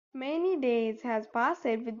Many days has passed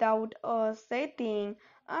without us setting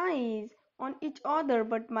eyes on each other,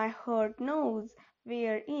 but my heart knows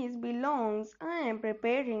where it belongs. I am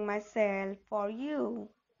preparing myself for you.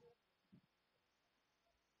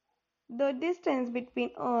 The distance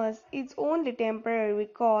between us is only temporary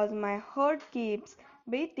because my heart keeps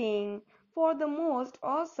beating for the most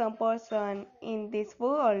awesome person in this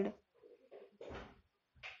world.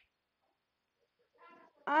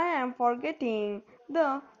 I am forgetting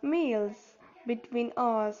the meals between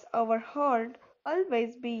us. Our heart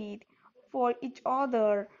always beat for each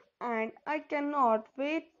other, and I cannot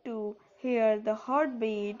wait to hear the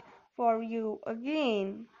heartbeat for you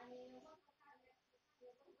again.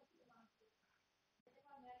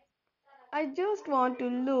 I just want to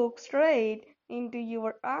look straight into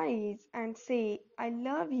your eyes and say, I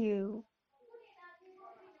love you.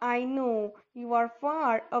 I know you are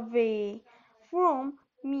far away from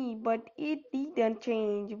me, but it didn't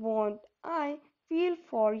change what I feel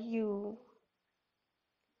for you.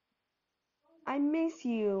 I miss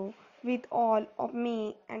you with all of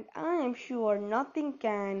me, and I am sure nothing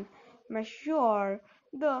can measure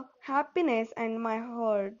the happiness in my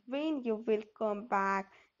heart when you will come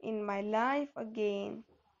back in my life again.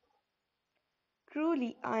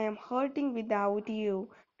 Truly, I am hurting without you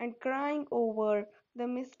and crying over the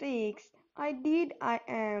mistakes I did. I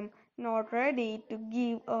am not ready to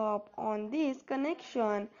give up on this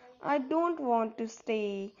connection. I don't want to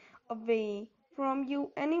stay away from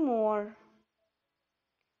you anymore.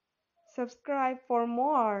 Subscribe for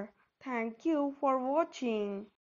more. Thank you for watching.